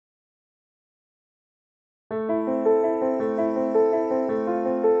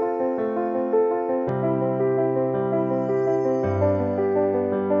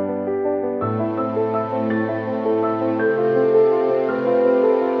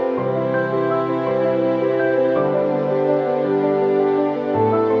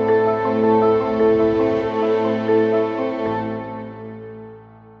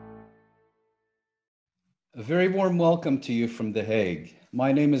welcome to you from The Hague.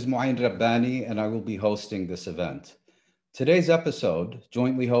 My name is Mouin Rabbani, and I will be hosting this event. Today's episode,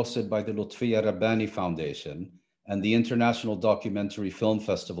 jointly hosted by the Lutfia Rabbani Foundation and the International Documentary Film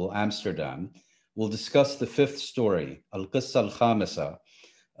Festival, Amsterdam, will discuss the fifth story, Al-Qissa Al-Khamisa,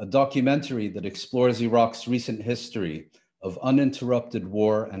 a documentary that explores Iraq's recent history of uninterrupted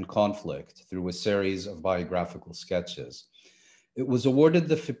war and conflict through a series of biographical sketches. It was awarded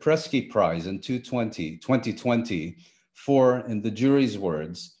the FIPRESCI Prize in 2020 for, in the jury's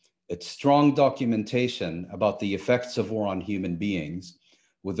words, its strong documentation about the effects of war on human beings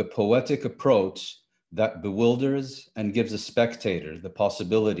with a poetic approach that bewilders and gives a spectator the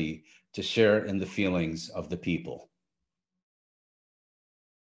possibility to share in the feelings of the people.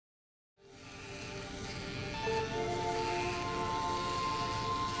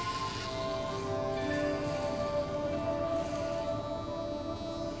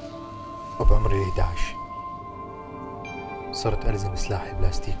 وبعمري 11 صرت ألزم سلاحي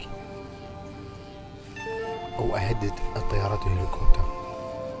بلاستيكي أو أهدد الطيارات الهليكوبتر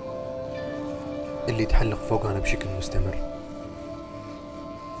اللي تحلق فوقنا بشكل مستمر.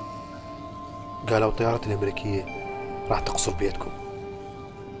 قالوا الطيارات الأمريكية راح تقصف بيتكم،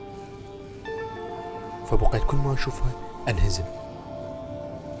 فبقيت كل ما أشوفها أنهزم،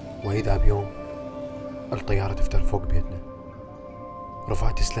 وإذا بيوم الطيارة تفتر فوق بيتنا.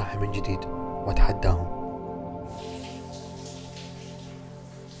 رفعت سلاحي من جديد وأتحداهم،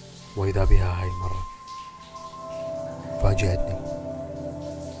 وإذا بها هاي المرة فاجأتني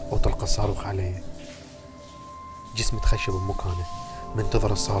وطلق الصاروخ علي. جسمي تخشب بمكانه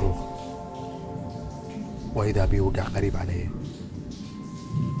منتظر الصاروخ، وإذا بي وقع قريب علي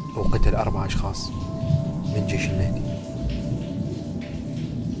وقتل 4 أشخاص من جيش المهدي.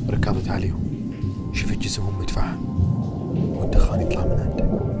 ركضت عليهم، شفت جسمهم متفحم والدخان يطلع من عنده.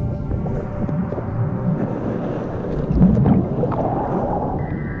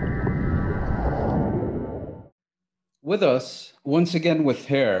 With us, once again with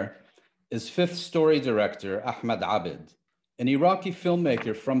hair, is fifth story director Ahmed Abd. An Iraqi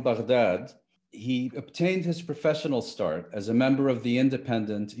filmmaker from Baghdad, he obtained his professional start as a member of the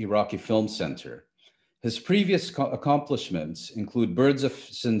independent Iraqi Film Center. His previous accomplishments include Birds of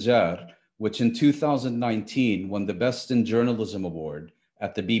Sinjar, which in 2019 won the Best in Journalism Award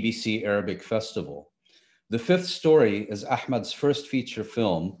at the BBC Arabic Festival. The fifth story is Ahmed's first feature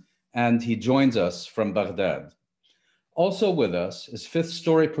film, and he joins us from Baghdad. Also with us is fifth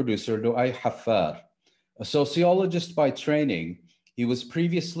story producer Louai Haffar. A sociologist by training, he was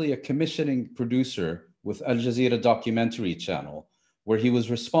previously a commissioning producer with Al Jazeera Documentary Channel, where he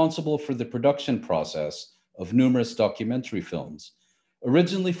was responsible for the production process of numerous documentary films.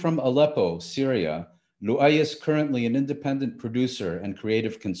 Originally from Aleppo, Syria, Louai is currently an independent producer and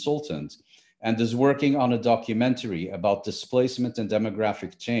creative consultant and is working on a documentary about displacement and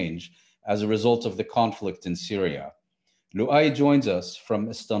demographic change as a result of the conflict in Syria. Louai joins us from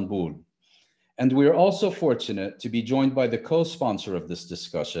Istanbul. And we are also fortunate to be joined by the co-sponsor of this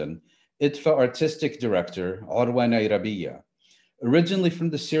discussion, IDFA Artistic Director Orwa Nyrabia. Originally from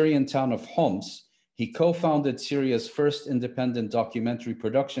the Syrian town of Homs, he co-founded Syria's first independent documentary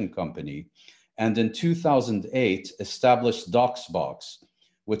production company, and in 2008 established Docsbox,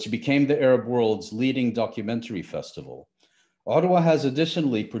 which became the Arab world's leading documentary festival. Orwa has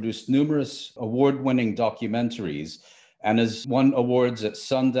additionally produced numerous award-winning documentaries and has won awards at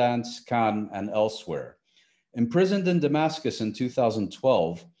Sundance, Cannes, and elsewhere. Imprisoned in Damascus in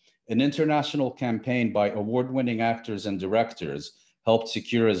 2012, an international campaign by award-winning actors and directors helped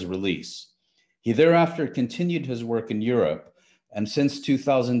secure his release. He thereafter continued his work in Europe, and since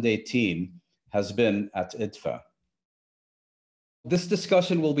 2018 has been at IDFA. This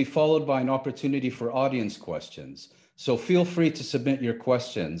discussion will be followed by an opportunity for audience questions, so feel free to submit your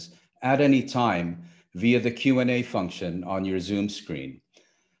questions at any time via the Q&A function on your Zoom screen.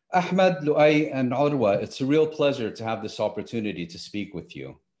 Ahmed, Louai, and Orwa, it's a real pleasure to have this opportunity to speak with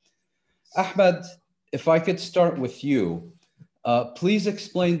you. Ahmed, if I could start with you, please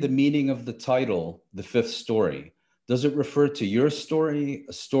explain the meaning of the title, The Fifth Story. Does it refer to your story,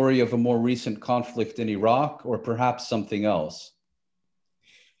 a story of a more recent conflict in Iraq, or perhaps something else?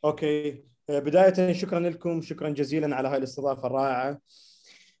 أوكي، بداية شكرا لكم، شكرا جزيلا على هاي الاستضافة الرائعة.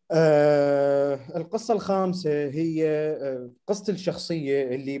 القصة الخامسة هي قصتي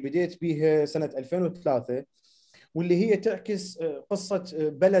الشخصية اللي بديت بيها سنة 2003، واللي هي تعكس قصة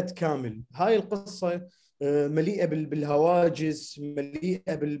بلد كامل. هاي القصة مليئة بالهواجس،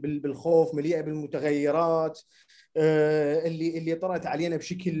 مليئة بالخوف، مليئة بالمتغيرات اللي طرأت علينا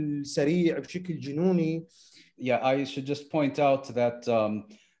بشكل سريع، بشكل جنوني. Yeah, I should just point out that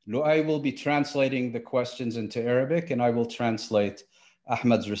Louai will be translating the questions into Arabic, and I will translate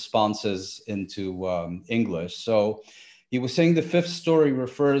Ahmed's responses into English. So he was saying the fifth story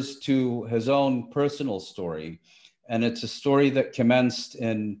refers to his own personal story, and it's a story that commenced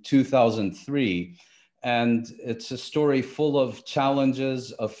in 2003. And it's a story full of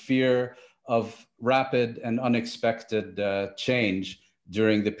challenges, of fear, of rapid and unexpected change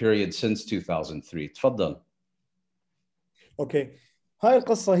during the period since 2003. تفضل. اوكي، هاي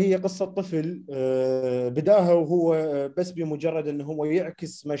القصة هي قصة طفل بداها وهو بس بمجرد انه هو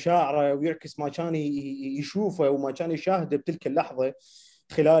يعكس مشاعره ويعكس ما كان يشوفه وما كان يشاهده بتلك اللحظة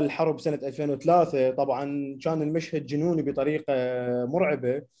خلال الحرب سنة 2003. طبعا كان المشهد جنوني بطريقة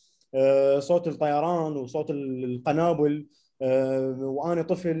مرعبة، صوت الطيران وصوت القنابل، وأنا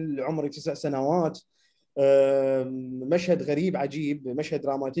طفل عمري 9 سنوات. مشهد غريب عجيب، مشهد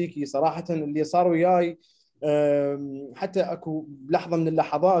دراماتيكي صراحة. اللي صار وياي حتى اكو لحظه من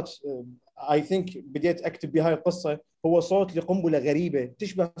اللحظات اي ثينك بديت اكتب بهاي القصه، هو صوت لقنبله غريبه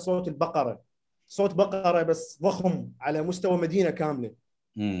تشبه صوت البقره، صوت بقره بس ضخم على مستوى مدينه كامله.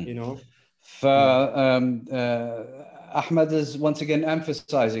 You know. Ahmed is once again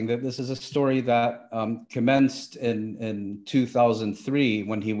emphasizing that this is a story that commenced in 2003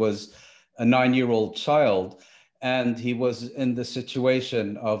 when he was a 9-year-old child. And he was in the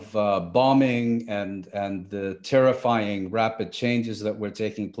situation of bombing and the terrifying rapid changes that were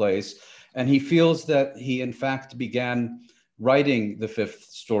taking place. And he feels that he, in fact, began writing the fifth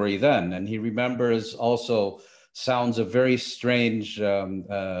story then. And he remembers also sounds of very strange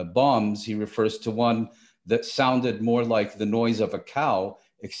bombs. He refers to one that sounded more like the noise of a cow,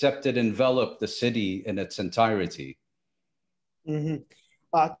 except it enveloped the city in its entirety.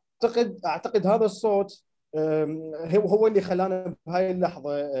 أعتقد هذا الصوت هو اللي خلانا بهاي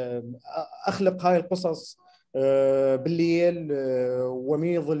اللحظة أخلق هاي القصص بالليل،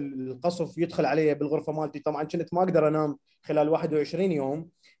 وميض القصف يدخل علي بالغرفة مالتي. طبعا كنت ما أقدر أنام خلال 21 يوم،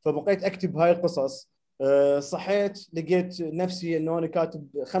 فبقيت أكتب هاي القصص. صحيت لقيت نفسي أنه أنا كاتب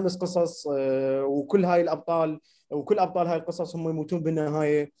 5 قصص، وكل هاي الأبطال وكل أبطال هاي القصص هم يموتون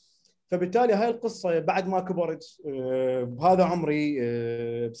بالنهاية. فبالتالي هاي القصة بعد ما كبرت بهذا عمري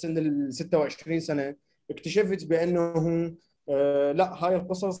بسن ال 26 سنة اكتشفت بأنه لا، هاي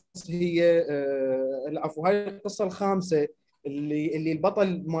القصص هي العفو، هاي القصة الخامسة اللي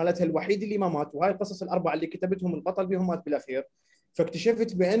البطل مالتها الوحيد اللي ما مات، وهاي القصص الأربعة اللي كتبتهم البطل بهم مات بالأخير.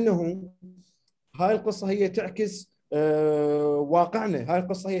 فاكتشفت بأنه هاي القصة هي تعكس واقعنا، هاي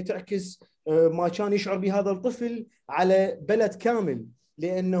القصة هي تعكس ما كان يشعر به هذا الطفل على بلد كامل.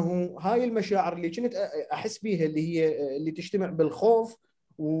 لأنه هاي المشاعر اللي كنت أحس بيها اللي تجتمع بالخوف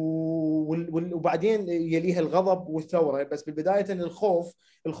وبعدين يليها الغضب والثورة. بس بالبداية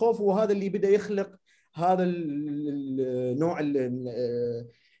الخوف هو هذا اللي بدأ يخلق هذا النوع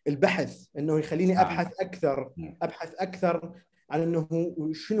البحث، انه يخليني ابحث اكثر عن انه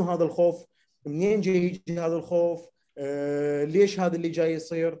شنو هذا الخوف، منين جاي هذا الخوف، ليش هذا اللي جاي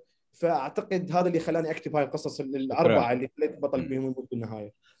يصير. فاعتقد هذا اللي خلاني اكتب هاي القصص الاربعه اللي خليت بطل بهم يموت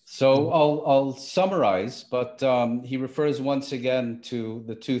بالنهايه. So I'll summarize, but he refers once again to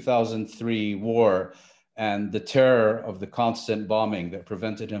the 2003 war and the terror of the constant bombing that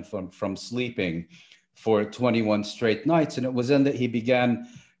prevented him from sleeping for 21 straight nights. And it was then that he began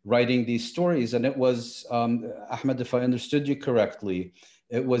writing these stories. And it was, Ahmed, if I understood you correctly,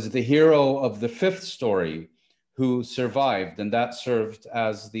 it was the hero of the fifth story who survived, and that served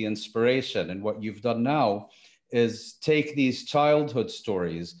as the inspiration. And what you've done now is take these childhood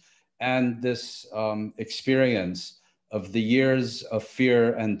stories and this experience of the years of fear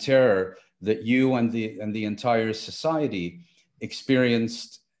and terror that you and the entire society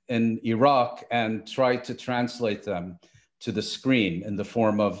experienced in Iraq, and try to translate them to the screen in the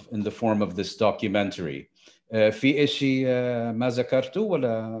form of this documentary. في إشي ما ذكرته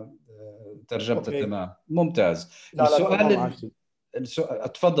ولا ترجمته تمام؟ ممتاز. السؤال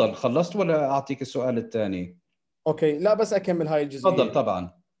اتفضل، خلصت ولا أعطيك السؤال الثاني؟ اوكي، لا بس اكمل هاي الجزئيه. تفضل.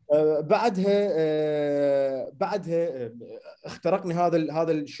 طبعا بعدها اخترقني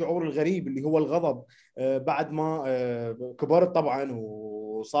هذا الشعور الغريب اللي هو الغضب. بعد ما كبرت طبعا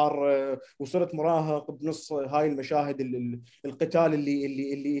وصرت مراهق بنص هاي المشاهد القتال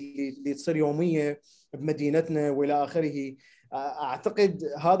اللي تصير يوميه بمدينتنا والى اخره. اعتقد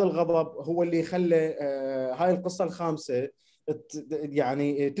هذا الغضب هو اللي خلى هاي القصه الخامسه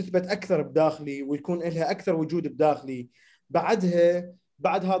يعني تثبت اكثر بداخلي ويكون لها اكثر وجود بداخلي.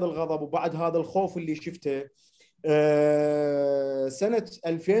 بعد هذا الغضب وبعد هذا الخوف اللي شفته سنة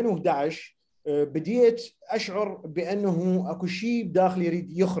 2011 بديت أشعر بأنه أكو شيء بداخلي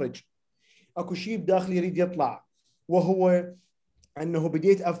يريد يخرج، أكو شيء بداخلي يريد يطلع، وهو انه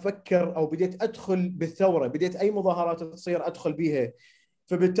بديت افكر او بديت ادخل بالثوره، بديت اي مظاهرات تصير ادخل بيها.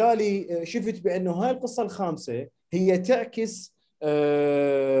 فبالتالي شفت بانه هاي القصه الخامسه هي تعكس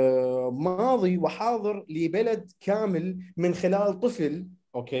ماضي وحاضر لبلد كامل من خلال طفل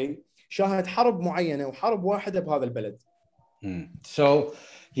اوكي شاهد حرب معينه وحرب واحده بهذا البلد. So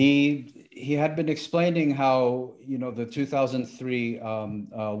he had been explaining how, you know, the 2003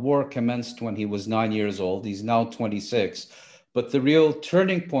 war commenced when he was 9 years old. He's now 26, but the real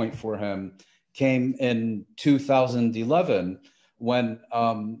turning point for him came in 2011 when,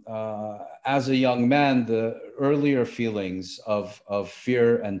 as a young man, the earlier feelings of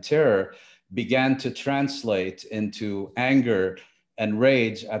fear and terror began to translate into anger and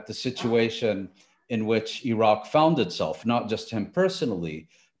rage at the situation in which Iraq found itself, not just him personally,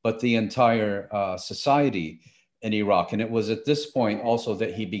 but the entire society in Iraq. And it was at this point also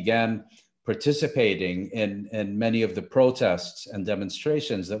that he began participating in many of the protests and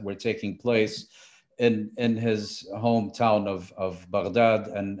demonstrations that were taking place in his hometown of Baghdad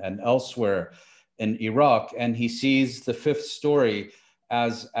and elsewhere in Iraq. And he sees the fifth story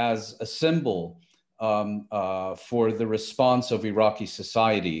as a symbol for the response of Iraqi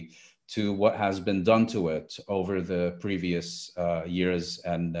society to what has been done to it over the previous years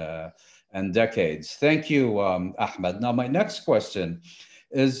and decades. Thank you, Ahmed. Now, my next question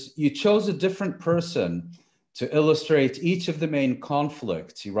is, you chose a different person to illustrate each of the main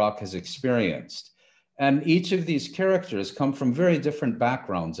conflicts Iraq has experienced. And each of these characters come from very different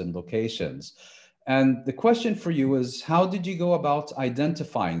backgrounds and locations. And the question for you is, how did you go about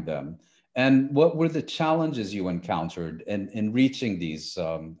identifying them? And what were the challenges you encountered in reaching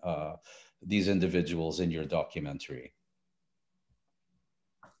these individuals in your documentary?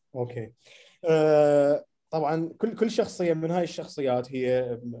 اوكي. طبعا كل شخصيه من هاي الشخصيات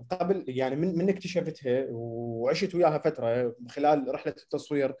هي قبل يعني من اكتشفتها وعشت وياها فتره خلال رحله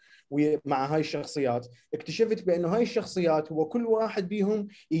التصوير مع هاي الشخصيات، اكتشفت بانه هاي الشخصيات هو كل واحد بيهم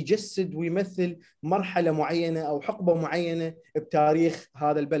يجسد ويمثل مرحله معينه او حقبه معينه بتاريخ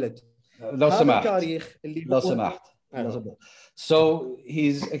هذا البلد. لو سمحت. So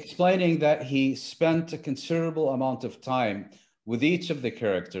he's explaining that he spent a considerable amount of time with each of the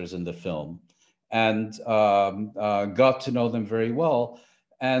characters in the film and got to know them very well.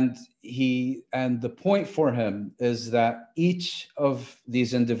 And the point for him is that each of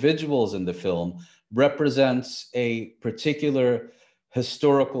these individuals in the film represents a particular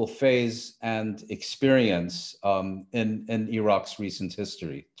historical phase and experience in Iraq's recent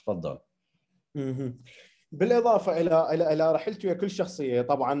history. تفضل. بالاضافه الى رحلتي ويا كل شخصيه،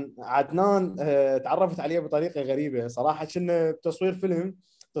 طبعا عدنان تعرفت عليه بطريقه غريبه صراحه. كنا تصوير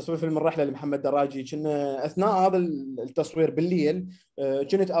فيلم الرحله لمحمد دراجي، كنا اثناء هذا التصوير بالليل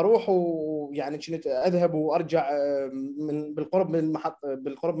كنت اروح ويعني كنت اذهب وارجع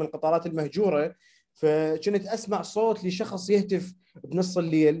بالقرب من القطارات المهجوره، فكنت اسمع صوت لشخص يهتف بنص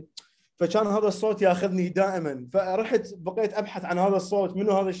الليل، فكان هذا الصوت ياخذني دائما. فرحت بقيت ابحث عن هذا الصوت،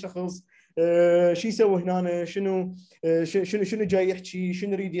 منو هذا الشخص، شو يسوي هنا، شنو جاي يحكي،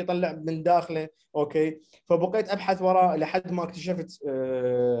 شنو يريد يطلع من داخله. اوكي، فبقيت ابحث وراء لحد ما اكتشفت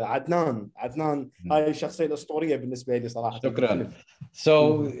عدنان هاي الشخصيه الاسطوريه بالنسبه لي صراحه. شكرا.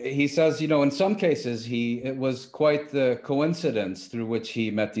 So he says, you know, in some cases it was quite the coincidence through which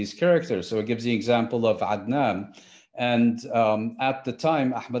he met these characters. So it gives the example of Adnan. And at the time,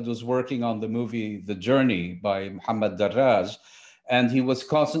 Ahmed was working on the movie The Journey by Muhammad Darraj, and he was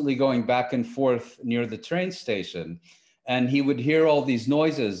constantly going back and forth near the train station, and he would hear all these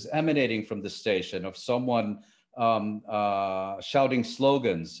noises emanating from the station of someone shouting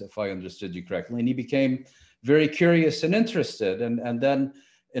slogans, if I understood you correctly. And he became very curious and interested, and then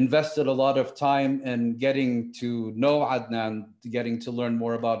invested a lot of time in getting to know Adnan, getting to learn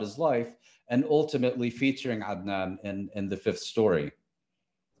more about his life, and ultimately featuring Adnan in the fifth story.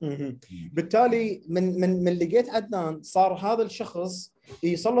 بالتالي من لقيت عدنان صار هذا الشخص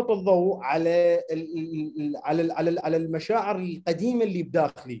يسلط الضوء على المشاعر القديمه اللي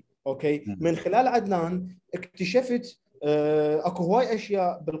بداخلي. اوكي، من خلال عدنان اكتشفت اكو هواي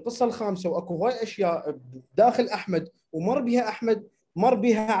اشياء بالقصه الخامسه، واكو هواي اشياء داخل احمد ومر بها احمد، مر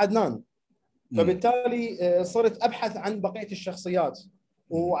بها عدنان. فبالتالي صرت ابحث عن بقيه الشخصيات،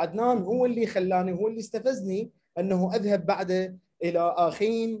 وعدنان هو اللي خلاني، هو اللي استفزني انه اذهب بعده الى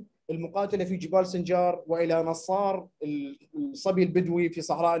اخين المقاتله في جبال سنجار، والى نصار الصبي البدوي في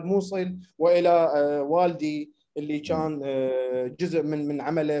صحراء الموصل، والى والدي اللي كان جزء من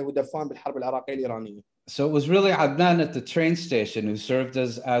عمله ودفان بالحرب العراقيه الايرانيه. So it was really Adnan at the train station who served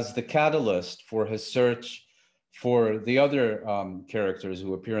as the catalyst for his search for the other characters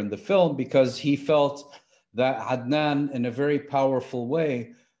who appear in the film, because he felt that Adnan, in a very powerful way,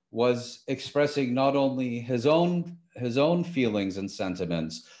 was expressing not only his own feelings and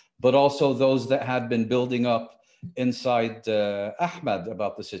sentiments, but also those that had been building up inside Ahmed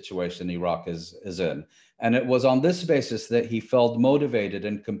about the situation Iraq is in. And it was on this basis that he felt motivated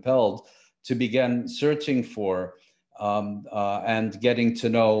and compelled to begin searching for and getting to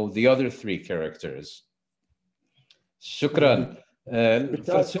know the other three characters. شكرا.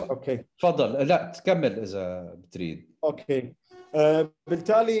 اوكي تفضل. لا تكمل اذا بتريد. اوكي.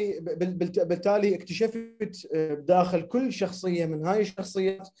 بالتالي اكتشفت داخل كل شخصيه من هاي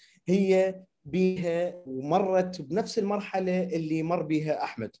الشخصيات هي بيها ومرت بنفس المرحله اللي مر بيها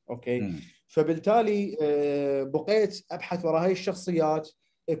احمد. اوكي. فبالتالي بقيت ابحث وراء هاي الشخصيات،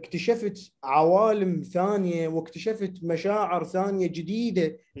 اكتشفت عوالم ثانيه واكتشفت مشاعر ثانيه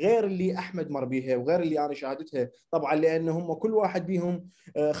جديده غير اللي احمد مر بيها وغير اللي انا شاهدتها، طبعا لان هم كل واحد بيهم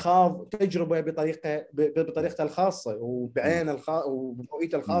خاض تجربه بطريقته الخاصه وبعين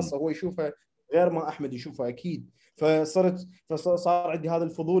وبرؤيته الخاصه، هو يشوفها غير ما احمد يشوفها اكيد. فصار عندي هذا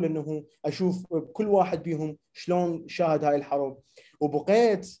الفضول انه اشوف كل واحد بيهم شلون شاهد هاي الحرب،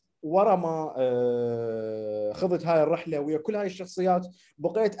 وبقيت ورا ما خضت هاي الرحله ويا كل هاي الشخصيات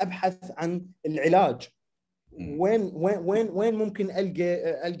بقيت ابحث عن العلاج. وين ممكن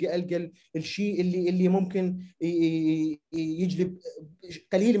القى الشيء اللي ممكن يجلب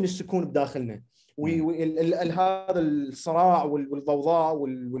قليل من السكون بداخلنا، هذا الصراع والضوضاء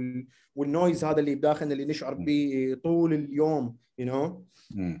والنويز هذا اللي بداخلنا اللي نشعر به طول اليوم.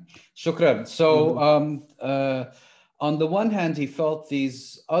 شكرا. So on the one hand, he felt these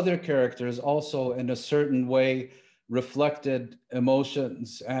other characters also in a certain way reflected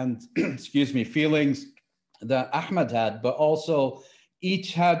emotions and excuse me, feelings that Ahmed had, but also each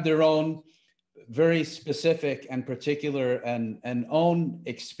had their own very specific and particular and own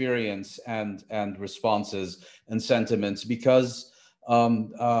experience and responses and sentiments, because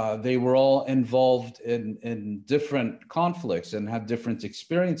they were all involved in different conflicts and had different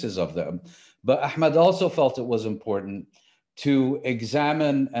experiences of them. But Ahmed also felt it was important to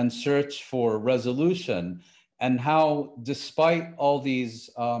examine and search for resolution, and how, despite all these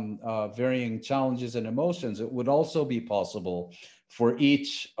varying challenges and emotions, it would also be possible for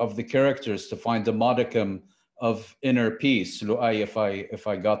each of the characters to find a modicum of inner peace. Louai, if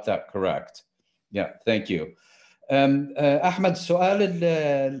I got that correct. Yeah, thank you. Ahmed, السؤال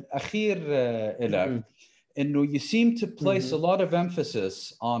الأخير لك. You seem to place a lot of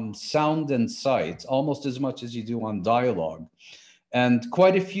emphasis on sound and sight, almost as much as you do on dialogue. And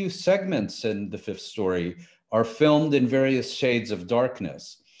quite a few segments in the fifth story are filmed in various shades of darkness.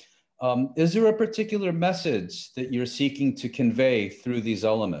 Is there a particular message that you're seeking to convey through these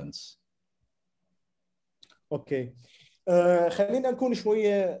elements? Okay. خلينا نكون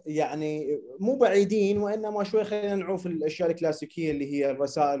شويه يعني مو بعيدين، وانما شويه خلينا نعوف الاشياء الكلاسيكيه اللي هي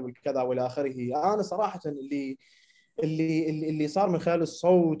الرسائل والكذا والى اخره. انا صراحه اللي صار من خلال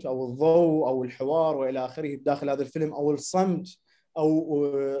الصوت او الضوء او الحوار والى اخره بداخل هذا الفيلم، او الصمت او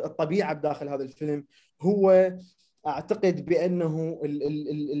الطبيعه بداخل هذا الفيلم، هو اعتقد بانه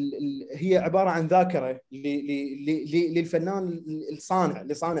هي عباره عن ذاكره للفنان الصانع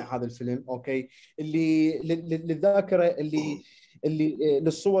اللي صانع هذا الفيلم. اوكي. للذاكره اللي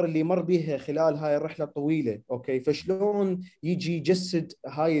للصور اللي مر بها خلال هاي الرحله الطويله. اوكي. فشلون يجي يجسد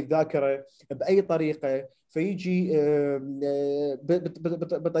هاي الذاكره باي طريقه، فيجي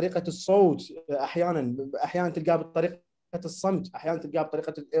بطريقه الصوت، احيانا تلقاه بطريقه الصمت، احيانا تلقاها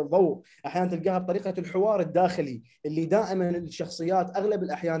بطريقه الضوء، احيانا تلقاها بطريقه الحوار الداخلي اللي دائما الشخصيات اغلب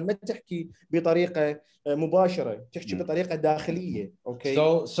الاحيان ما تحكي بطريقه مباشره، تحكي بطريقه داخليه. اوكي.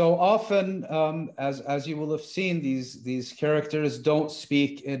 So often as you will have seen, these characters don't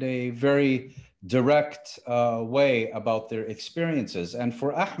speak in a very direct way about their experiences. And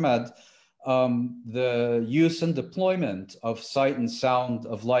for Ahmed, the use and deployment of sight and sound,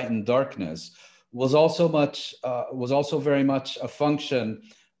 of light and darkness, was also very much a function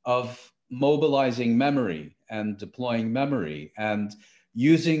of mobilizing memory and deploying memory, and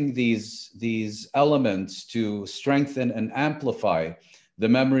using these elements to strengthen and amplify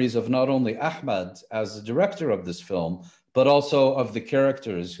the memories of not only Ahmed as the director of this film, but also of the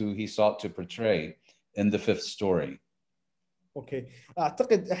characters who he sought to portray in the fifth story. اوكي.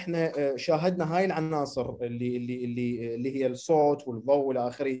 اعتقد احنا شاهدنا هاي العناصر اللي هي الصوت والضوء والى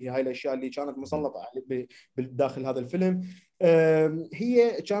اخره، هاي الاشياء اللي كانت مسلطه داخل هذا الفيلم.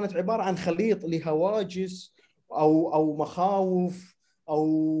 هي كانت عباره عن خليط لهواجس او مخاوف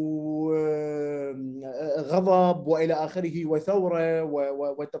أو غضب وإلى آخره وثورة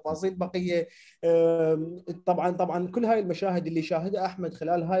وتفاصيل بقية. طبعا كل هاي المشاهد اللي شاهدها أحمد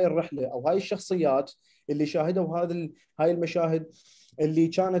خلال هاي الرحلة، أو هاي الشخصيات اللي شاهدوا هاي المشاهد اللي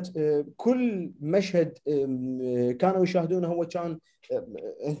كانت كل مشهد كانوا يشاهدونه هو كان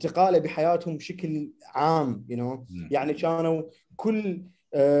انتقاله بحياتهم بشكل عام، يعني كانوا كل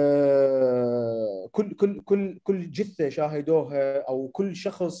كل جثة شاهدوها أو كل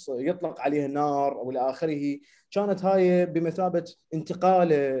شخص يطلق عليه النار أو إلى آخره، كانت هاي بمثابة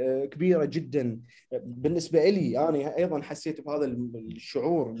انتقالة كبيرة جدا بالنسبة لي. أنا أيضا حسيت بهذا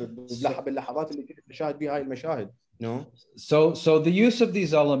الشعور باللحظات اللي كنت أشاهد بها هاي المشاهد. No. So the use of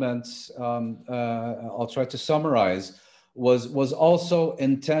these elements, I'll try to summarize, was also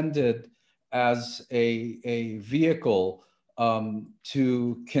intended as a vehicle to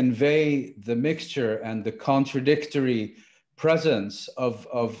convey the mixture and the contradictory presence of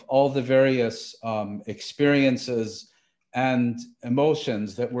all the various experiences and emotions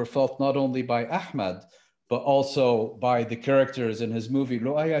that were felt not only by Ahmed, but also by the characters in his movie.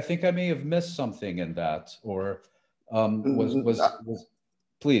 Louai, I think I may have missed something in that, or was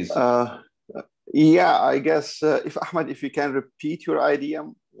please. Yeah, I guess if Ahmed, if you can repeat your idea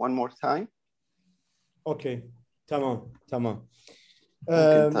one more time. اوكي تمام.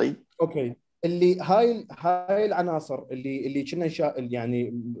 ممكن طيب. اوكي، اللي هاي العناصر اللي كنا يعني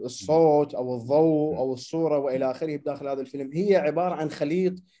الصوت او الضوء او الصوره والى اخره بداخل هذا الفيلم، هي عباره عن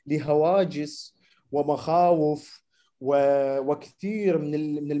خليط لهواجس ومخاوف وكثير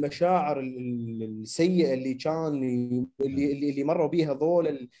من المشاعر السيئه اللي مروا بها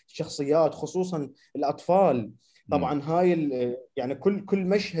ذول الشخصيات، خصوصا الاطفال. طبعا هاي يعني كل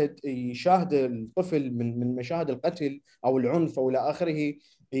مشهد يشاهده الطفل من مشاهد القتل او العنف او الى اخره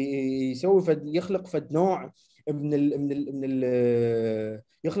يسوي يخلق فد نوع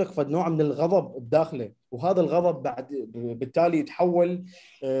يخلق فد نوع من الغضب بداخله، وهذا الغضب بعد بالتالي يتحول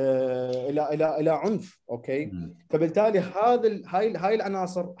الى عنف. اوكي، فبالتالي هاي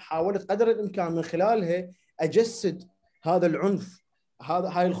العناصر حاولت قدر الامكان من خلالها اجسد هذا العنف،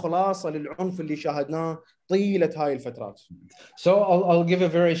 هاي الخلاصه للعنف اللي شاهدناه طيله هاي الفترات. So I'll give a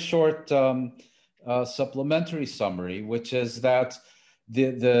very short supplementary summary, which is that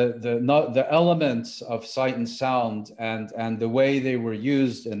the elements of sight and sound and the way they were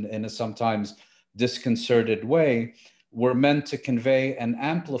used in a sometimes disconcerted way were meant to convey and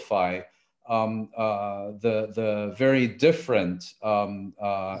amplify the very different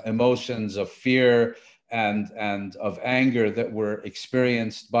emotions of fear and of anger that were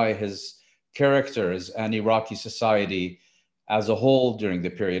experienced by his characters and Iraqi society as a whole during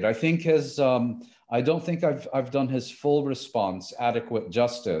the period. I think I don't think I've done his full response adequate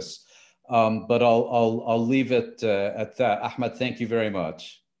justice, but I'll leave it at that. Ahmed, thank you very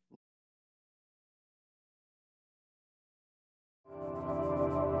much.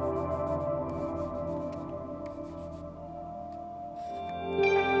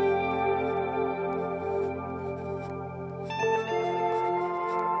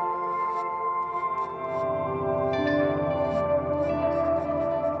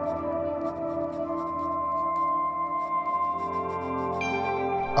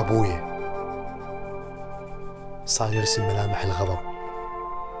 أبويا صار يرسم ملامح الغضب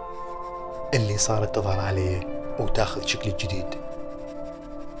اللي صارت تظهر عليه وتاخذ شكل جديد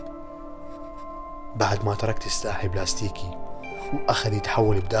بعد ما تركت سلاحي بلاستيكي وأخذ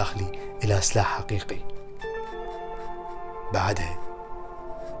يتحول بداخلي إلى سلاح حقيقي. بعدها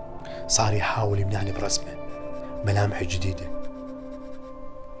صار يحاول يمنعني برسمه ملامح جديدة،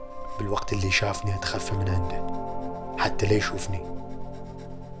 بالوقت اللي شافني أتخفى من عنده حتى لا يشوفني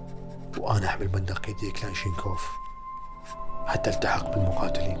وأنا أحمل بندقية كلاشينكوف حتى التحق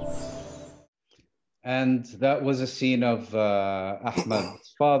بالمقاتلين. And that was a scene of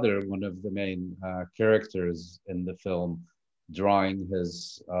Ahmed's father, one of the main characters in the film, drawing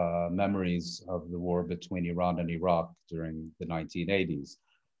his memories of the war between Iran and Iraq during the 1980s.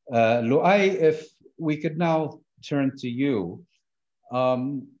 Louai, if we could now turn to you.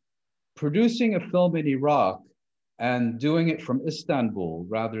 Producing a film in Iraq and doing it from Istanbul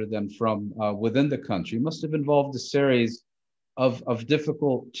rather than from within the country must have involved a series of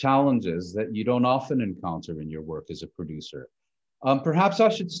difficult challenges that you don't often encounter in your work as a producer. Perhaps I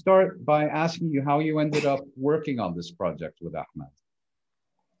should start by asking you how you ended up working on this project with Ahmed.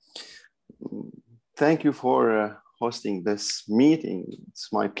 Thank you for hosting this meeting. It's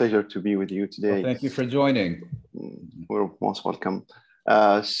my pleasure to be with you today. Well, thank you for joining. We're most welcome.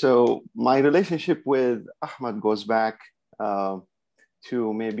 So my relationship with Ahmed goes back to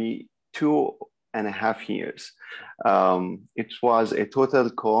maybe and a half years. It was a total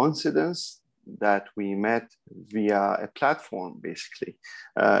coincidence that we met via a platform, basically.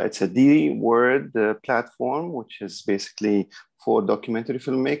 It's a D-word platform, which is basically for documentary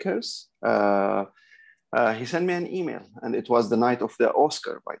filmmakers. He sent me an email, and it was the night of the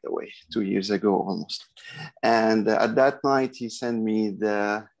Oscar, by the way, 2 years ago almost. And at that night, he sent me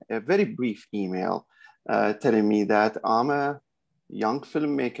a very brief email telling me that I'm a young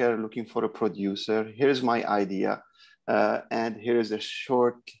filmmaker looking for a producer. Here's my idea, and here's a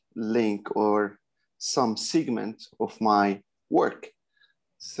short link or some segment of my work.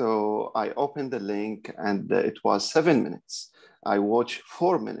 So I opened the link, and it was 7 minutes. I watched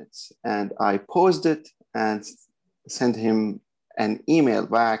 4 minutes, and I paused it and sent him an email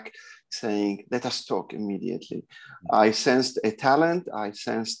back saying, let us talk immediately. I sensed a talent. I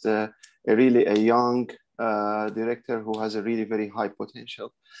sensed really a young director who has a really very high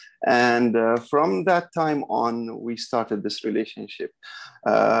potential. And from that time on, we started this relationship.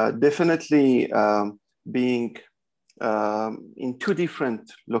 Definitely being in two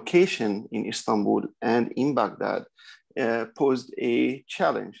different locations in Istanbul and in Baghdad posed a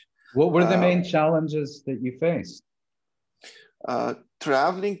challenge. What were the main challenges that you faced?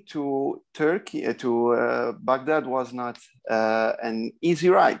 Traveling to Turkey, to Baghdad was not an easy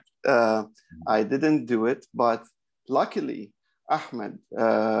ride. I didn't do it, but luckily, Ahmed,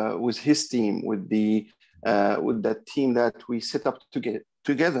 with his team, with that team that we set up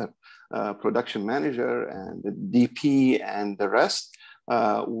together, production manager and the DP and the rest,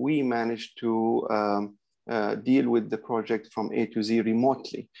 we managed to deal with the project from A to Z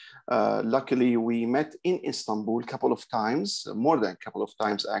remotely. Luckily, we met in Istanbul a couple of times, more than a couple of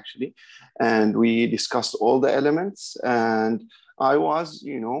times actually, and we discussed all the elements. And I was,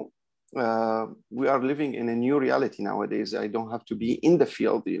 we are living in a new reality nowadays. I don't have to be in the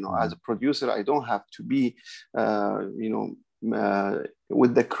field, as a producer, I don't have to be,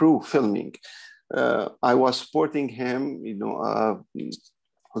 with the crew filming. I was supporting him,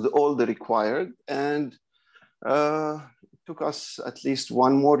 with all the required, and it took us at least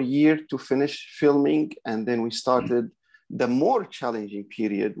 1 more year to finish filming, and then we started the more challenging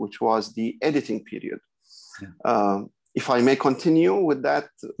period, which was the editing period. If I may continue with that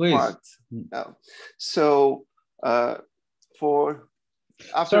Please. part. So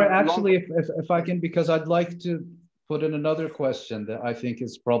sorry, actually, if I can, because I'd like to put in another question that I think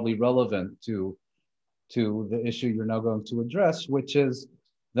is probably relevant to the issue you're now going to address, which is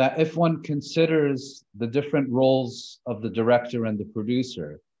that if one considers the different roles of the director and the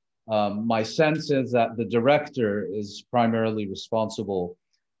producer, my sense is that the director is primarily responsible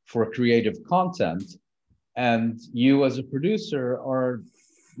for creative content, and you as a producer are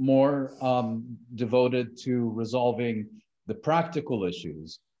more devoted to resolving the practical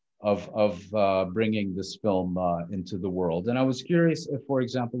issues of bringing this film into the world. And I was curious if, for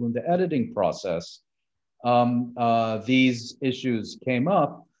example, in the editing process, these issues came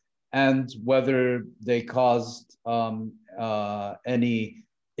up and whether they caused any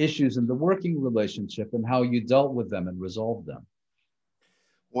issues in the working relationship and how you dealt with them and resolved them.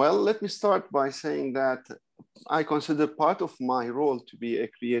 Well, let me start by saying that I consider part of my role to be a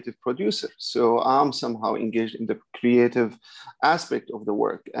creative producer. So I'm somehow engaged in the creative aspect of the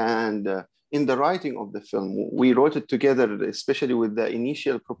work. And in the writing of the film, we wrote it together, especially with the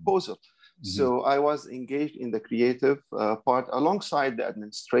initial proposal. So I was engaged in the creative part alongside the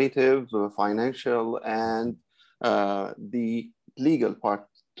administrative, financial, and the legal part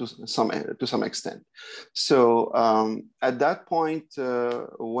to some extent. So at that point,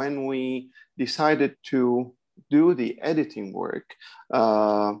 when we decided to do the editing work,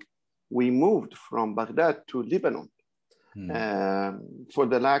 we moved from Baghdad to Lebanon for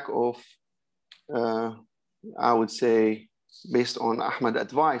the lack of, I would say, based on Ahmed's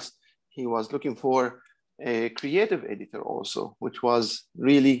advice, he was looking for a creative editor also, which was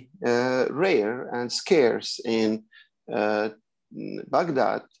really rare and scarce in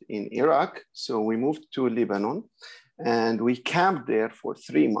Baghdad in Iraq. So we moved to Lebanon and we camped there for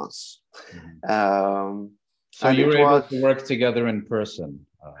 3 months. So you were able to work together in person.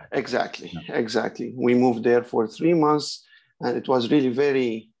 Exactly. We moved there for 3 months, and it was really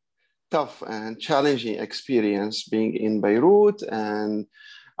very tough and challenging experience being in Beirut, and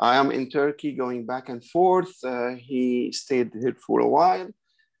I am in Turkey going back and forth. He stayed here for a while.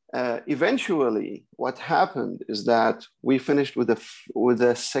 Eventually, what happened is that we finished with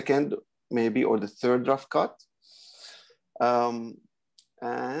the second, maybe, or the third draft cut.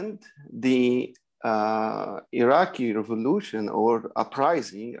 And the Iraqi revolution or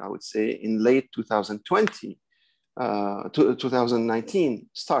uprising, I would say, in late 2019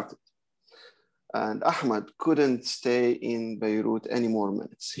 started. And Ahmed couldn't stay in Beirut any more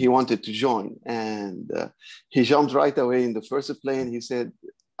minutes. He wanted to join, and he jumped right away in the first plane. He said,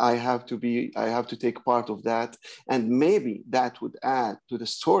 I have to take part of that, and maybe that would add to the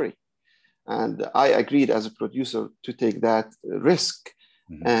story. And I agreed as a producer to take that risk.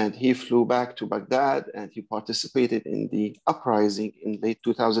 Mm-hmm. And he flew back to Baghdad, and he participated in the uprising in late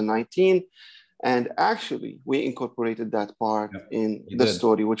 2019. And actually, we incorporated that part in the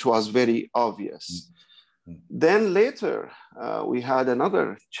story, which was very obvious. Mm-hmm. Then later, we had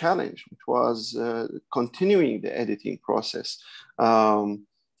another challenge, which was continuing the editing process.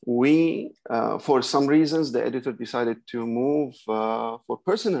 For some reasons, the editor decided to move for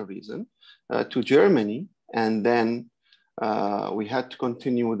personal reason to Germany. And then we had to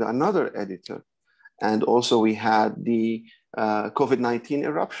continue with another editor. And also we had the COVID-19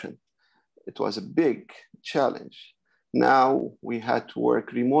 eruption. It was a big challenge. Now we had to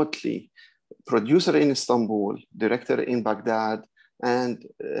work remotely, producer in Istanbul, director in Baghdad, and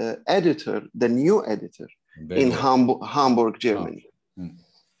editor, the new editor in Hamburg, Germany. Oh.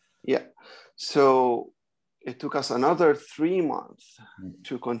 Yeah. So it took us another 3 months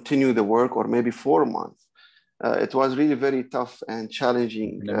to continue the work, or maybe 4 months. It was really very tough and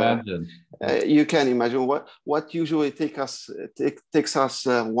challenging. You can imagine what usually takes us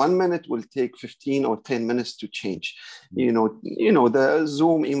 1 minute will take 15 or 10 minutes to change. You know, the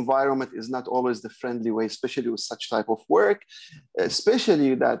Zoom environment is not always the friendly way, especially with such type of work,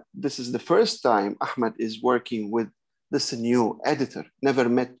 especially that this is the first time Ahmed is working with this new editor, never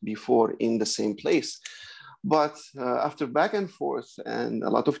met before in the same place. But after back and forth and a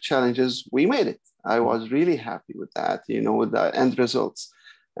lot of challenges, we made it. I was really happy with that, with the end results.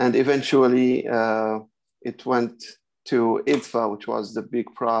 And eventually it went to IDFA, which was the big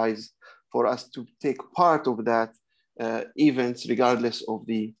prize for us to take part of that event, regardless of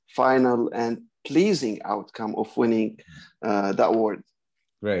the final and pleasing outcome of winning the award.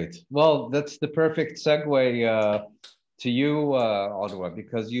 Great. Well, that's the perfect segue to you, Orwa,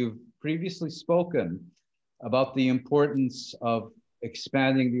 because you've previously spoken about the importance of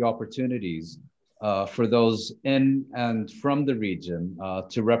expanding the opportunities for those in and from the region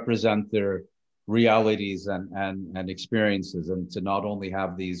to represent their realities and experiences, and to not only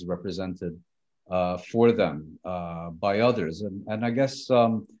have these represented for them by others. And I guess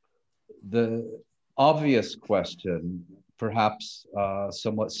the obvious question, perhaps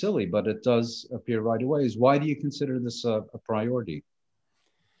somewhat silly, but it does appear right away, is why do you consider this a priority?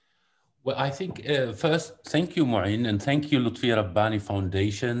 Well, I think first, thank you, Mouin, and thank you, Lutfia Rabbani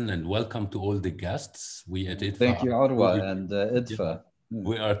Foundation, and welcome to all the guests. We at IDFA. Thank you, Orwa and IDFA.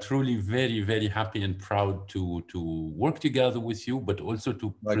 We are truly very, very happy and proud to work together with you, but also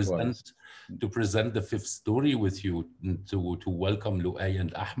to present the fifth story with you, to welcome Louai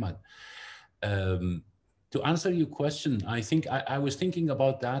and Ahmed. To answer your question, I think I was thinking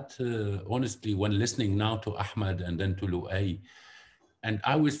about that, honestly, when listening now to Ahmed and then to Louai. And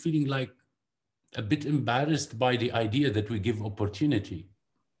I was feeling like a bit embarrassed by the idea that we give opportunity,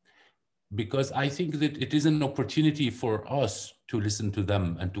 because I think that it is an opportunity for us to listen to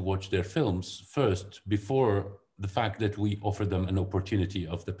them and to watch their films first, before the fact that we offer them an opportunity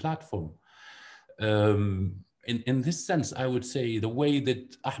of the platform. In this sense, I would say the way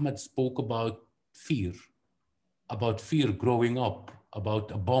that Ahmed spoke about fear growing up, about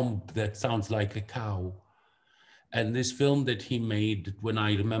a bomb that sounds like a cow. And this film that he made, when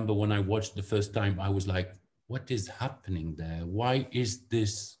I remember when I watched the first time, I was like, what is happening there? Why is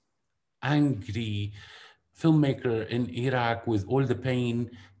this angry filmmaker in Iraq, with all the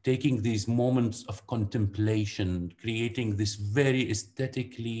pain, taking these moments of contemplation, creating this very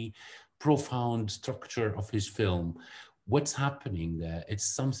aesthetically profound structure of his film? What's happening there?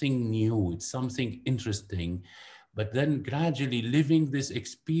 It's something new, it's something interesting. But then gradually living this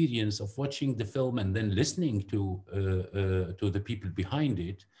experience of watching the film and then listening to the people behind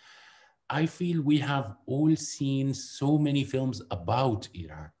it, I feel we have all seen so many films about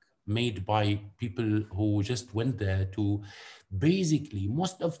Iraq, made by people who just went there to basically,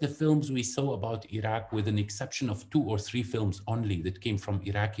 most of the films we saw about Iraq, with an exception of 2 or 3 films only that came from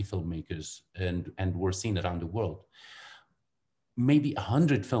Iraqi filmmakers and were seen around the world. Maybe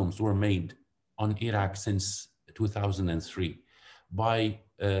 100 films were made on Iraq since 2003 by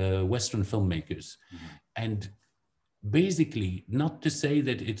Western filmmakers. Mm-hmm. And basically, not to say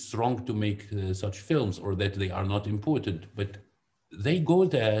that it's wrong to make such films or that they are not important, but they go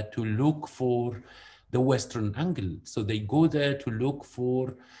there to look for the Western angle. So they go there to look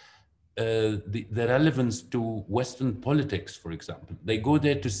for the relevance to Western politics, for example. They go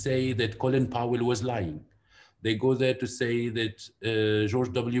there to say that Colin Powell was lying. They go there to say that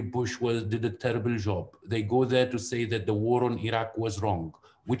George W. Bush did a terrible job. They go there to say that the war on Iraq was wrong,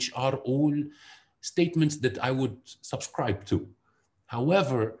 which are all statements that I would subscribe to.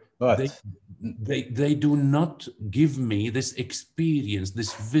 However, they do not give me this experience,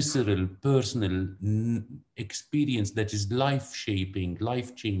 this visceral, personal experience that is life-shaping,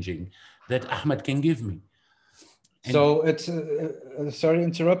 life-changing, that Ahmed can give me. And so it's, sorry to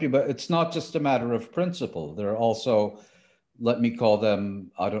interrupt you, but it's not just a matter of principle. There are also, let me call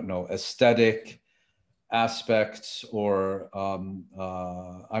them, I don't know, aesthetic aspects, or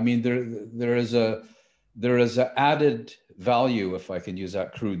I mean, there is an added value, if I can use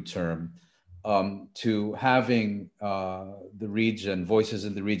that crude term, to having the region, voices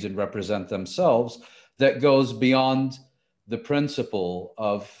in the region represent themselves, that goes beyond the principle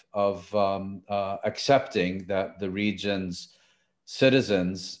of accepting that the region's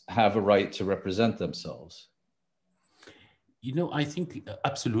citizens have a right to represent themselves. You know, I think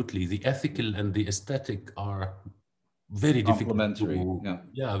absolutely the ethical and the aesthetic are very difficult. Complementary,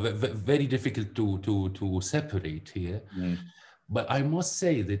 very difficult to separate here. But I must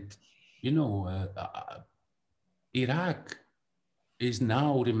say that, you know, Iraq is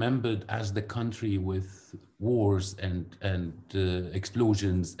now remembered as the country with wars and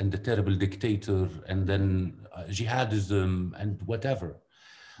explosions and the terrible dictator, and then jihadism and whatever.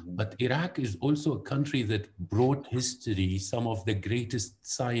 But Iraq is also a country that brought history, some of the greatest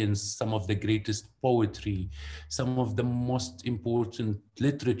science, some of the greatest poetry, some of the most important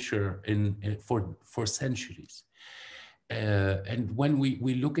literature for centuries. And when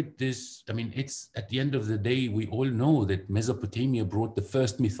we look at this, I mean, it's at the end of the day, we all know that Mesopotamia brought the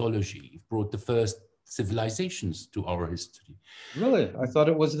first mythology, brought the first civilizations to our history. Really? I thought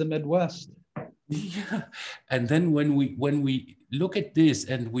it was the Midwest. Yeah, and then when we look at this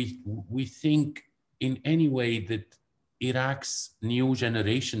and we think in any way that Iraq's new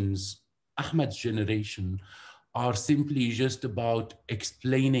generations, Ahmed's generation, are simply just about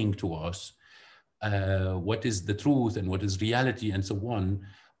explaining to us what is the truth and what is reality and so on,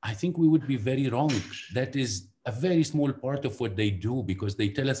 I think we would be very wrong. That is a very small part of what they do, because they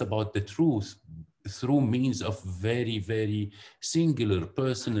tell us about the truth through means of very, very singular,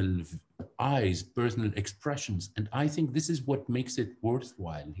 personal eyes, personal expressions. And I think this is what makes it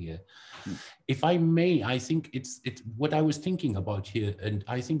worthwhile here. If I may, I think it's what I was thinking about here, and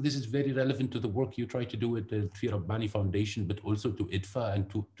I think this is very relevant to the work you try to do at the Lutfia Rabbani Foundation, but also to IDFA and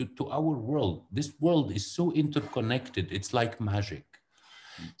to our world. This world is so interconnected, it's like magic.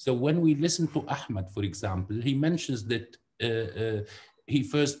 So when we listen to Ahmed, for example, he mentions that he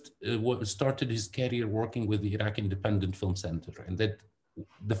first started his career working with the Iraqi Independent Film Center, and that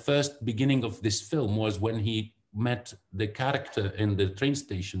the first beginning of this film was when he met the character in the train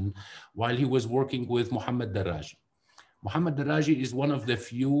station while he was working with Mohammad Daraji. Mohammad Daraji is one of the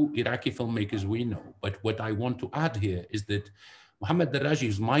few Iraqi filmmakers we know, but what I want to add here is that Mohammad Daraji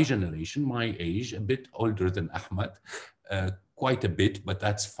is my generation, my age, a bit older than Ahmed, quite a bit, but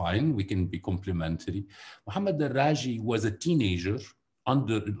that's fine, we can be complimentary. Mohammad Daraji was a teenager,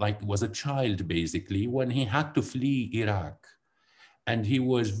 was a child basically, when he had to flee Iraq. And he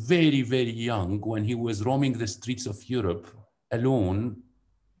was very, very young when he was roaming the streets of Europe alone,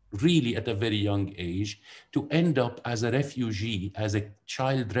 really at a very young age, to end up as a refugee, as a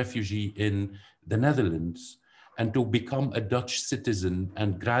child refugee in the Netherlands, and to become a Dutch citizen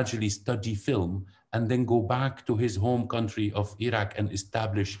and gradually study film, and then go back to his home country of Iraq and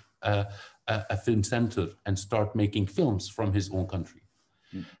establish a film center and start making films from his own country.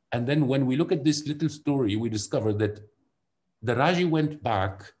 And then when we look at this little story, we discover that Daraji went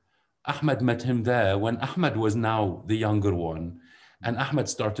back, Ahmed met him there when Ahmed was now the younger one. And Ahmed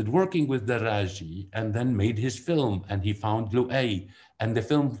started working with Daraji and then made his film, and he found Louai. And the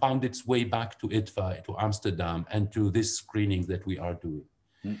film found its way back to IDFA, to Amsterdam, and to this screening that we are doing.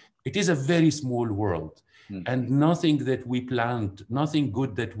 It is a very small world, and nothing that we plant, nothing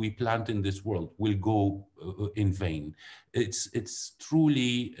good that we plant in this world will go in vain. It's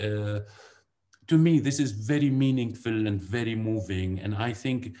truly, to me, this is very meaningful and very moving. And I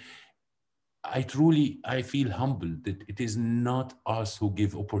think I feel humbled that it is not us who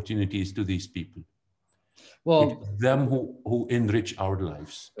give opportunities to these people. Well, it's them who enrich our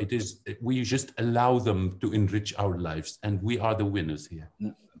lives. We just allow them to enrich our lives, and we are the winners here.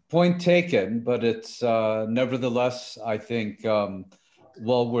 Point taken, but it's nevertheless, I think,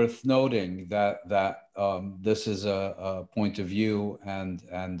 well worth noting that this is a point of view and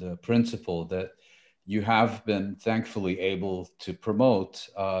a principle that you have been thankfully able to promote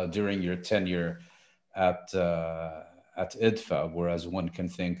during your tenure at IDFA, whereas one can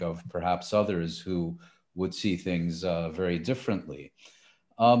think of perhaps others who would see things very differently.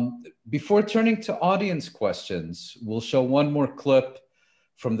 Before turning to audience questions, we'll show one more clip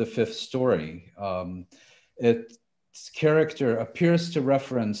from the fifth story. Its character appears to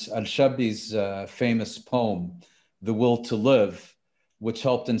reference Al-Shabi's famous poem, The Will to Live, which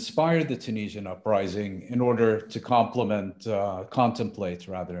helped inspire the Tunisian uprising in order to contemplate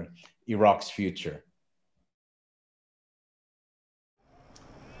Iraq's future.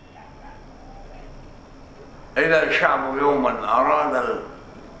 إذا الشعب يوما أراد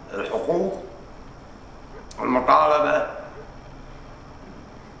الحقوق والمطالبة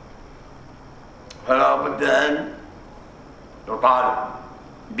فلا بد أن يطالب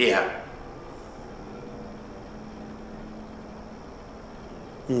بها،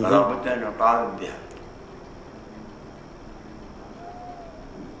 فلا بد أن يطالب بها.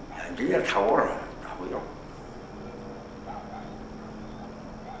 هذه تحورها تحوير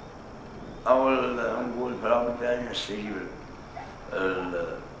أو نقول فلا بد أن يستجيب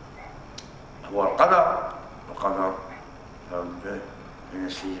هو القدر فلا بد أن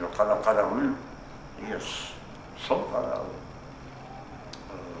يستجيب القدر منه، هي السلطة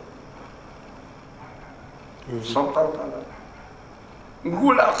السلطة القدر.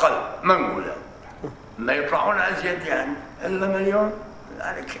 نقول أقل ما نقولها، ما يطلعون أزيد يعني إلا مليون.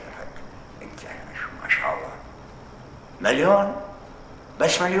 يعني كيفك أنت ما شاء الله مليون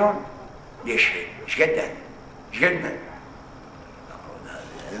بس مليون ليش هيك؟ ايش قدنا؟ ايش قدنا؟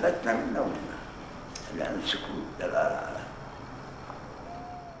 علتنا منا ومنا لأن السكوت دلالة.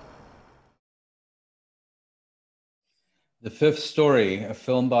 The fifth story, a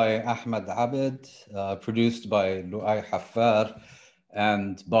film by Ahmed Abd, produced by Louai Haffar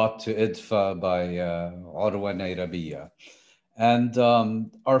and bought to IDFA by Orwa Nyrabia. And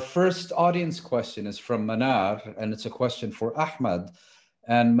our first audience question is from Manar, and it's a question for Ahmed.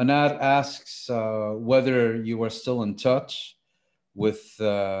 And Manar asks whether you are still in touch with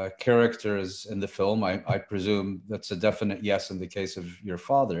characters in the film. I presume that's a definite yes in the case of your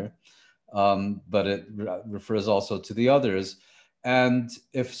father, but it refers also to the others. And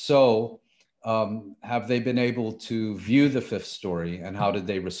if so, have they been able to view the fifth story, and how did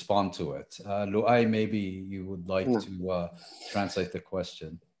they respond to it? Louai, maybe you would like to translate the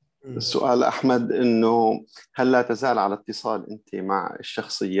question. السؤال أحمد إنه هل لا تزال على اتصال أنت مع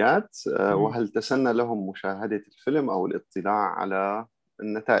الشخصيات وهل تسنى لهم مشاهدة الفيلم أو الاطلاع على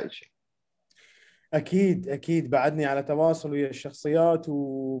النتائج؟ أكيد بعدني على تواصل ويا الشخصيات،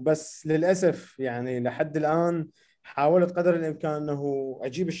 وبس للأسف يعني لحد الآن حاولت قدر الإمكان أنه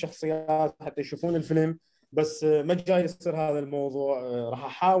أجيب الشخصيات حتى يشوفون الفيلم، بس ما جاي يصير هذا الموضوع. راح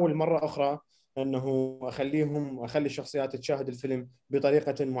أحاول مرة أخرى أنه أخلي الشخصيات تشاهد الفيلم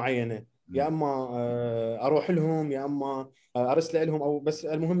بطريقة معينة، يا أما أروح لهم يا أما أرسل لهم، أو بس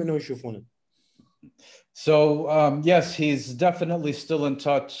المهم أنه يشوفونه. So yes, he's definitely still in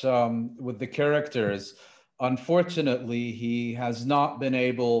touch with the characters. Unfortunately, he has not been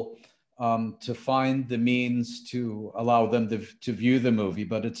able to find the means to allow them to view the movie,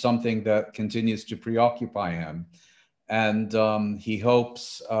 but it's something that continues to preoccupy him. And he hopes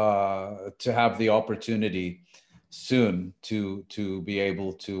to have the opportunity soon to be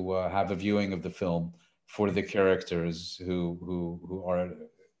able to have a viewing of the film for the characters who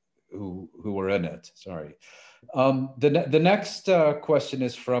were in it. Sorry. The next question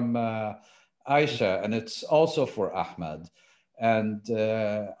is from Aisha, and it's also for Ahmed. And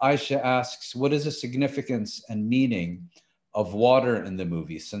Aisha asks, what is the significance and meaning of water in the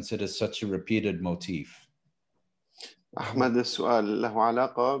movie, since it is such a repeated motif? أحمد، السؤال له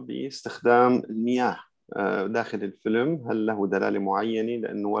علاقة باستخدام المياه داخل الفيلم. هل له دلالة معينة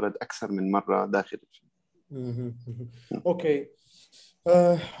لأنه ورد أكثر من مرة داخل الفيلم؟ أوكي.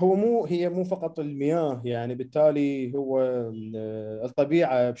 هي مو فقط المياه، يعني بالتالي هو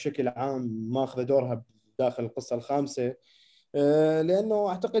الطبيعة بشكل عام ماخذ دورها داخل القصة الخامسة، لأنه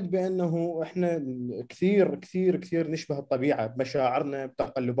أعتقد بأنه إحنا كثير نشبه الطبيعة بمشاعرنا،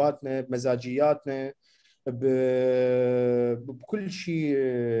 بتقلباتنا، بمزاجياتنا، بكل شيء.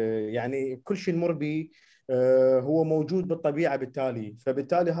 يعني كل شيء نمر به هو موجود بالطبيعة،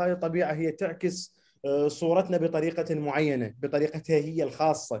 فبالتالي هاي الطبيعة هي تعكس صورتنا بطريقة معينة، بطريقتها هي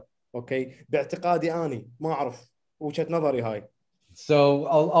الخاصة. أوكي، باعتقادي أنا ما أعرف وجهة نظري هاي. So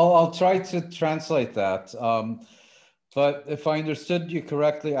I'll try to translate that. But if I understood you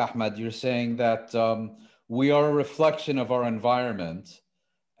correctly, Ahmed, you're saying that we are a reflection of our environment,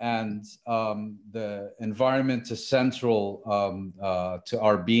 and the environment is central to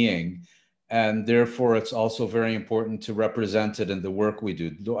our being, and therefore it's also very important to represent it in the work we do.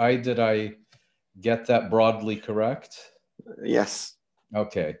 Did I get that broadly correct? Yes.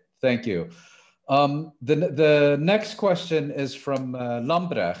 Okay, thank you. The next question is from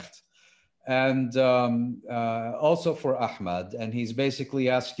Lambrecht, and also for Ahmed, and he's basically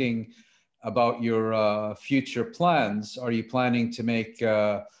asking about your future plans. Are you planning to make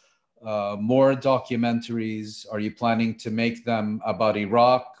more documentaries? Are you planning to make them about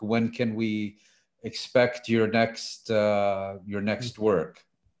Iraq? When can we expect your next work?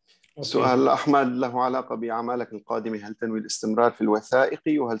 سؤال أحمد له علاقة بأعمالك القادمة. هل تنوي الاستمرار في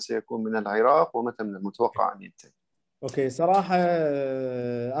الوثائقي، وهل سيكون من العراق، ومتى من المتوقع أن ينتهي؟ اوكي، صراحه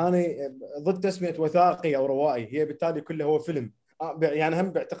انا ضد تسميه وثائقي او روائي، هي بالتالي كله هو فيلم، يعني هم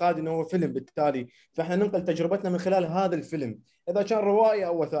باعتقادي انه هو فيلم، بالتالي فاحنا ننقل تجربتنا من خلال هذا الفيلم، اذا كان روائي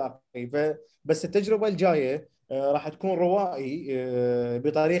او وثائقي. بس التجربه الجايه راح تكون روائي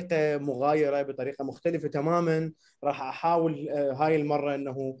بطريقه مغايره، بطريقه مختلفه تماما. راح احاول هاي المره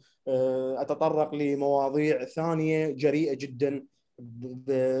انه اتطرق لمواضيع ثانيه جريئه جدا،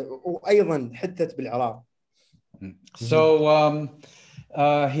 وايضا حدثت بالعراق. So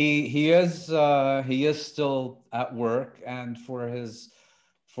he is still at work, and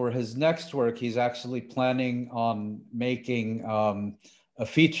for his next work, he's actually planning on making a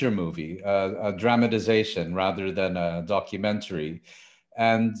feature movie, a dramatization rather than a documentary.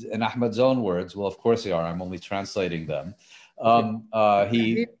 And in Ahmed's own words, well, of course they are. I'm only translating them.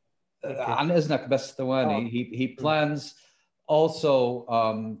 عن إذنك بس ثواني. He plans also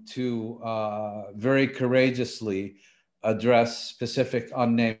to very courageously address specific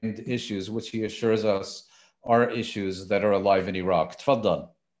unnamed issues, which he assures us are issues that are alive in Iraq. تفضل.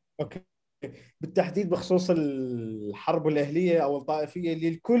 اوكي، بالتحديد بخصوص الحرب الأهلية أو الطائفية اللي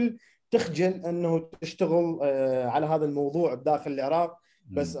الكل تخجل أنه تشتغل على هذا الموضوع بداخل العراق،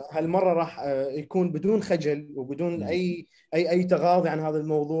 بس هالمرة راح يكون بدون خجل وبدون أي تغاضي عن هذا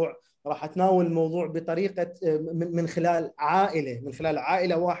الموضوع. راح أتناول الموضوع بطريقة من خلال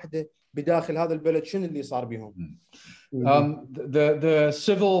عائلة واحدة بداخل هذا البلد، شنو اللي صار بهم. The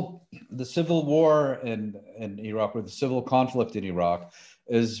civil war in Iraq, or the civil conflict in Iraq,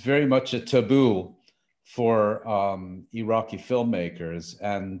 is very much a taboo for Iraqi filmmakers,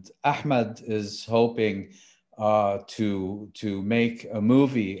 and Ahmed is hoping to make a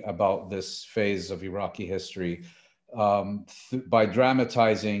movie about this phase of Iraqi history by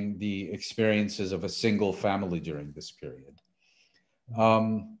dramatizing the experiences of a single family during this period.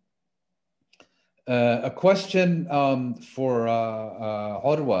 A question for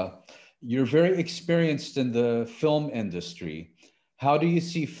Orwa. You're very experienced in the film industry. How do you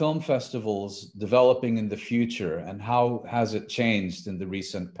see film festivals developing in the future, and how has it changed in the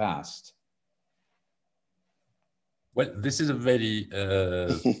recent past? Well, this is a very,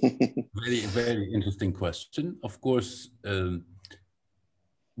 very interesting question. Of course,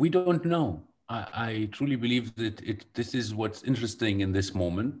 we don't know. I truly believe that this is what's interesting in this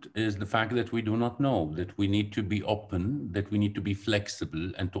moment, is the fact that we do not know, that we need to be open, that we need to be flexible,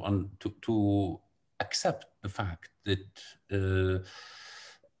 and to accept the fact that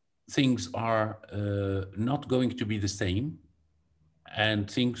things are not going to be the same, and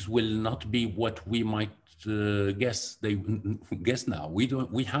things will not be what we might guess now.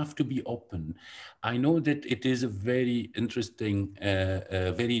 We have to be open. I know that it is a very interesting,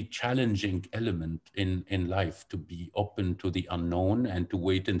 very challenging element in life to be open to the unknown and to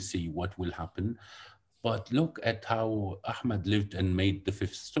wait and see what will happen. But look at how Ahmed lived and made the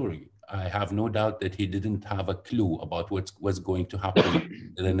fifth story. I have no doubt that he didn't have a clue about what was going to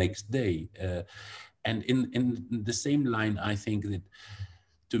happen the next day. And in the same line, I think that,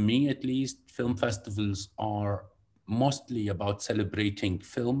 to me at least, film festivals are mostly about celebrating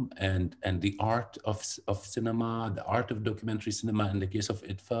film and the art of cinema, the art of documentary cinema in the case of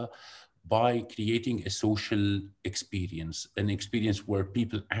IDFA, by creating a social experience, an experience where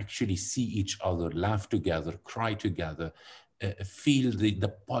people actually see each other, laugh together, cry together, feel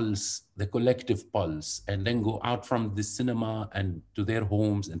the pulse, the collective pulse, and then go out from the cinema and to their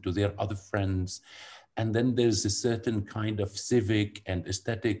homes and to their other friends. And then there's a certain kind of civic and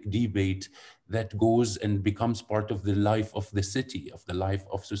aesthetic debate that goes and becomes part of the life of the city, of the life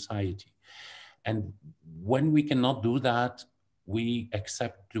of society. And when we cannot do that, we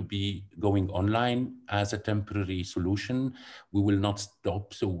accept to be going online as a temporary solution. We will not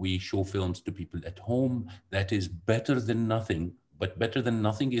stop, so we show films to people at home. That is better than nothing, but better than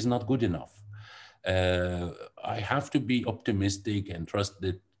nothing is not good enough. I have to be optimistic and trust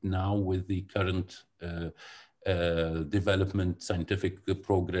that now, with the current development, scientific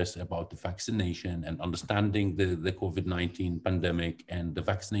progress about the vaccination and understanding the COVID-19 pandemic, and the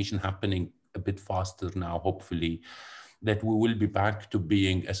vaccination happening a bit faster now, hopefully, that we will be back to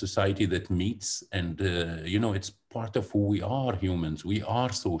being a society that meets. And, it's part of who we are, humans. We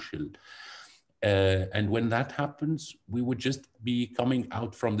are social. And when that happens, we would just be coming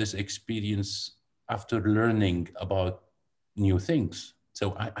out from this experience after learning about new things.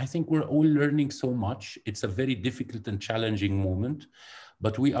 So I think we're all learning so much. It's a very difficult and challenging moment,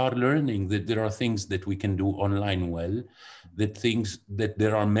 but we are learning that there are things that we can do online well, that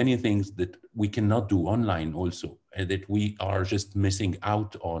there are many things that we cannot do online also, and that we are just missing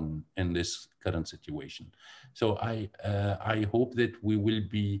out on in this current situation. So I hope that we will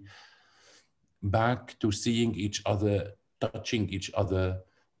be back to seeing each other, touching each other,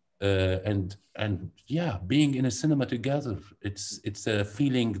 and yeah, being in a cinema together. It's a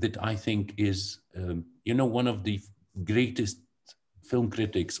feeling that I think is, you know, one of the greatest film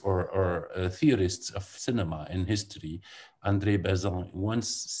critics or theorists of cinema in history, André Bazin,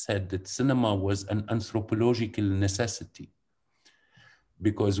 once said that cinema was an anthropological necessity,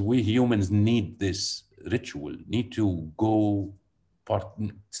 because we humans need this ritual, need to go,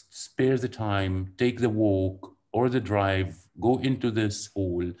 spare the time, take the walk or the drive, go into this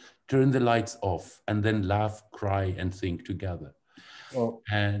hall, turn the lights off, and then laugh, cry, and think together. Well,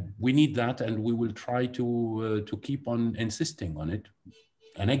 And we need that, and we will try to keep on insisting on it.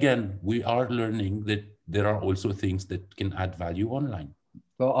 And again, we are learning that there are also things that can add value online.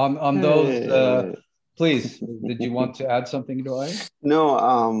 well, on those, please, did you want to add something, Louai? No,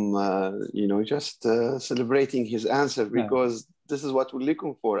 you know, just celebrating his answer, because this is what we're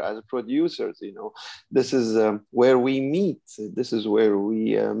looking for as producers. You know, this is where we meet. This is where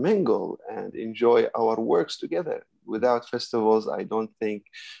we mingle and enjoy our works together. Without festivals, I don't think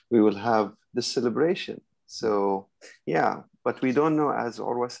we will have this celebration. So, yeah, but we don't know, as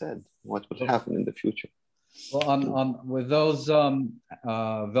Orwa said, what will happen in the future. Well, with those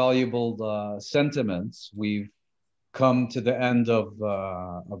valuable sentiments, we've come to the end of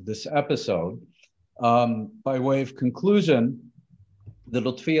this episode. By way of conclusion, the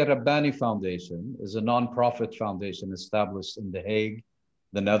Lutfia Rabbani Foundation is a non-profit foundation established in The Hague,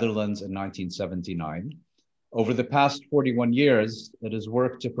 the Netherlands in 1979. Over the past 41 years, it has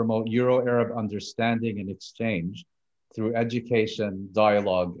worked to promote Euro-Arab understanding and exchange through education,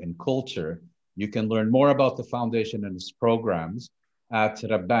 dialogue, and culture. You can learn more about the foundation and its programs at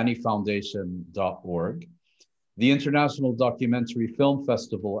rabbanifoundation.org. The International Documentary Film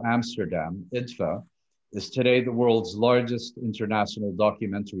Festival, Amsterdam, IDFA, is today the world's largest international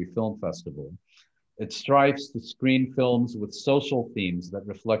documentary film festival. It strives to screen films with social themes that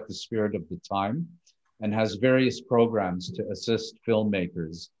reflect the spirit of the time and has various programs to assist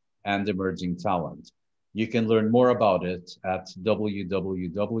filmmakers and emerging talent. You can learn more about it at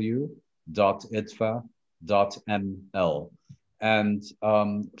www.idfa.nl. And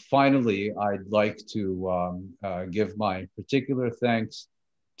finally, I'd like to give my particular thanks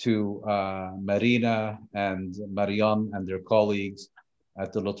to Marina and Mariam and their colleagues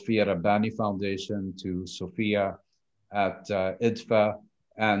at the Lutfia Rabbani Foundation, to Sophia at IDFA,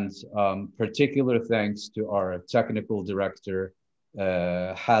 and particular thanks to our technical director,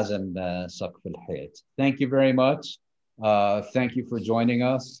 Hazem Saqf al-Hayat. Thank you very much. Thank you for joining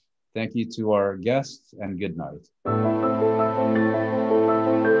us. Thank you to our guests, and good night.